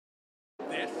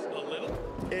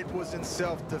It was in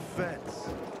self-defense.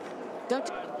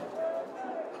 Don't...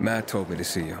 Matt told me to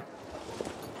see you.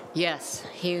 Yes,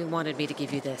 he wanted me to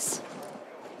give you this.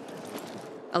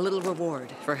 A little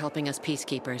reward for helping us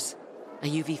peacekeepers. A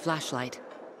UV flashlight.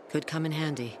 Could come in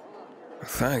handy.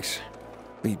 Thanks.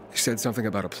 He said something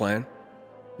about a plan?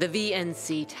 The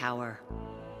VNC tower.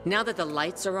 Now that the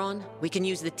lights are on, we can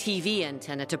use the TV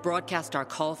antenna to broadcast our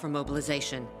call for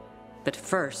mobilization. But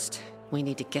first, we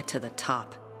need to get to the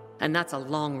top. And that's a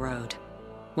long road.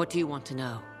 What do you want to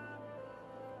know?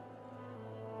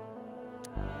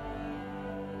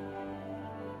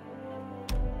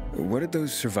 What did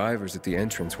those survivors at the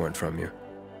entrance want from you?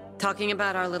 Talking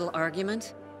about our little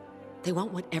argument? They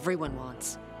want what everyone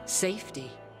wants.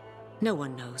 Safety. No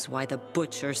one knows why the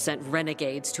Butcher sent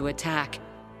renegades to attack.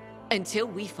 Until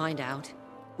we find out,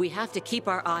 we have to keep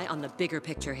our eye on the bigger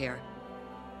picture here.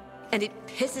 And it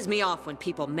pisses me off when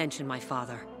people mention my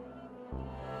father.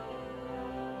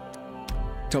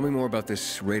 Tell me more about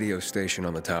this radio station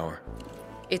on the tower.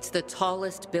 It's the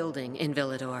tallest building in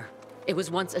Villador. It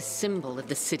was once a symbol of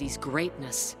the city's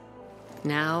greatness.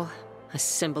 Now, a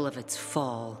symbol of its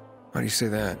fall. Why do you say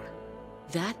that?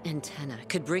 That antenna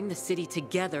could bring the city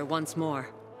together once more.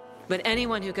 But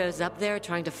anyone who goes up there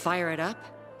trying to fire it up,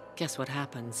 guess what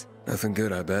happens? Nothing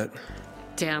good, I bet.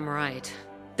 Damn right.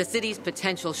 The city's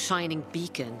potential shining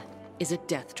beacon is a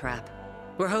death trap.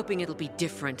 We're hoping it'll be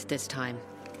different this time.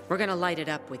 We're gonna light it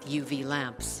up with UV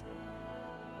lamps.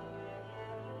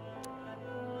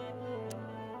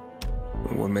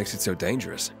 What makes it so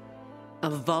dangerous? A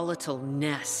volatile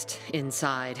nest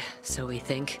inside, so we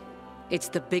think. It's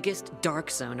the biggest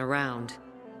dark zone around.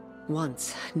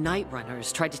 Once, night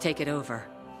runners tried to take it over.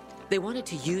 They wanted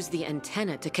to use the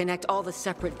antenna to connect all the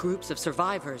separate groups of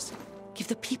survivors, give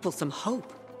the people some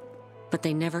hope. But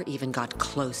they never even got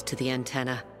close to the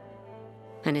antenna.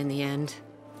 And in the end,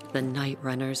 the night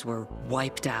runners were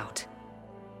wiped out.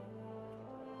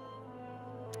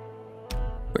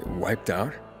 Wait, wiped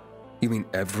out? You mean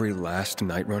every last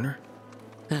night runner?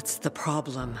 That's the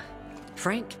problem.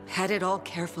 Frank had it all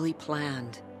carefully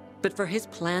planned. But for his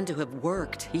plan to have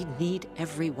worked, he'd need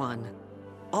everyone.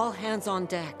 All hands on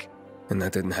deck. And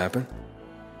that didn't happen?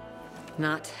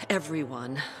 Not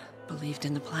everyone believed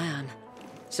in the plan.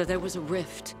 So there was a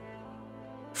rift.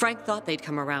 Frank thought they'd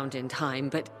come around in time,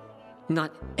 but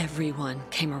not everyone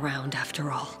came around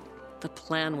after all. The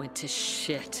plan went to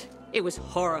shit. It was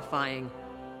horrifying.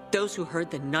 Those who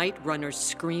heard the Night Runner's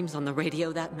screams on the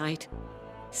radio that night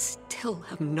still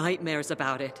have nightmares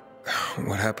about it.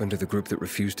 What happened to the group that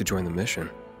refused to join the mission?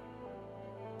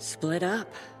 Split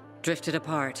up, drifted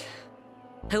apart.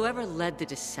 Whoever led the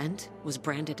descent was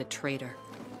branded a traitor.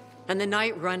 And the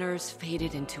Night Runners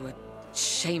faded into a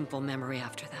shameful memory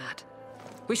after that.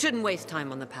 We shouldn't waste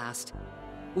time on the past.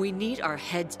 We need our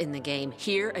heads in the game,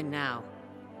 here and now.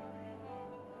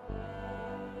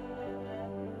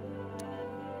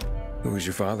 Who was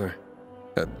your father?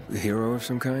 A hero of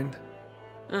some kind?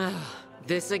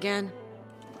 This again?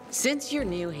 Since you're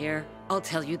new here, I'll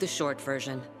tell you the short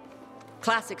version.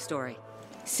 Classic story.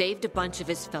 Saved a bunch of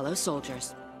his fellow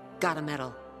soldiers. Got a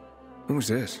medal. Who was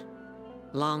this?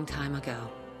 Long time ago.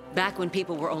 Back when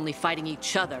people were only fighting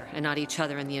each other and not each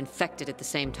other and the infected at the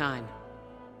same time.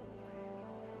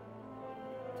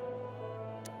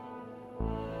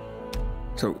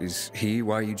 So is he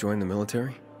why you joined the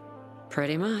military?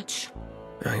 Pretty much.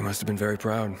 Oh, he must have been very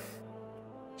proud.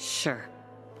 Sure.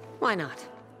 Why not?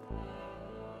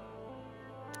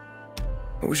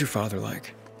 What was your father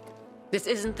like? This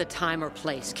isn't the time or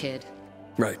place, kid.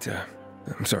 Right,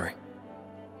 I'm sorry.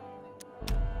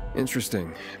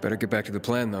 Interesting. Better get back to the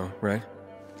plan, though, right?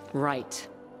 Right.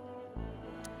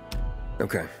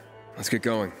 Okay, let's get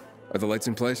going. Are the lights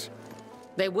in place?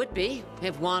 They would be,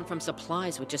 if Juan from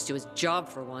Supplies would just do his job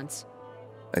for once.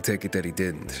 I take it that he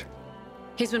didn't.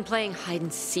 He's been playing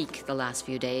hide-and-seek the last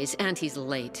few days, and he's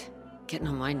late. Getting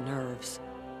on my nerves.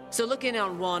 So look in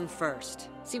on Juan first.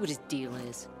 See what his deal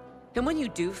is. And when you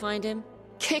do find him,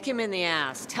 kick him in the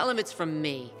ass. Tell him it's from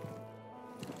me.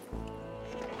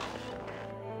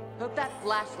 Hope that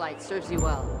flashlight serves you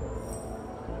well.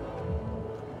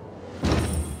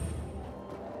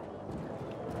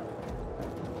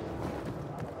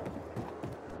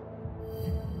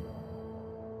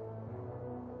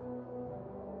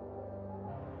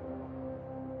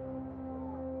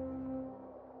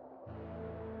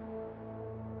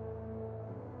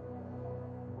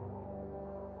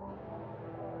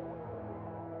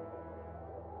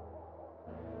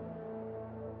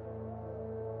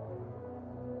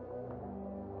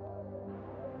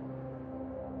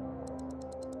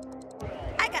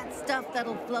 Stuff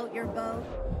that'll float your boat.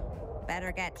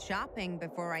 Better get shopping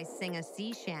before I sing a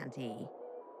sea shanty.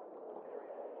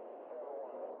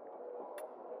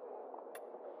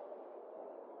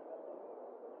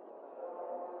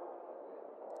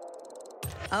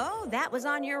 Oh, that was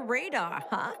on your radar,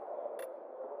 huh?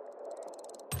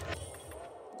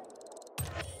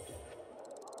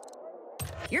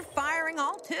 You're firing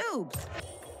all tubes.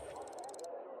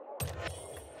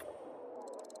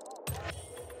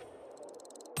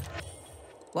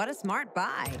 What a smart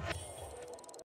buy.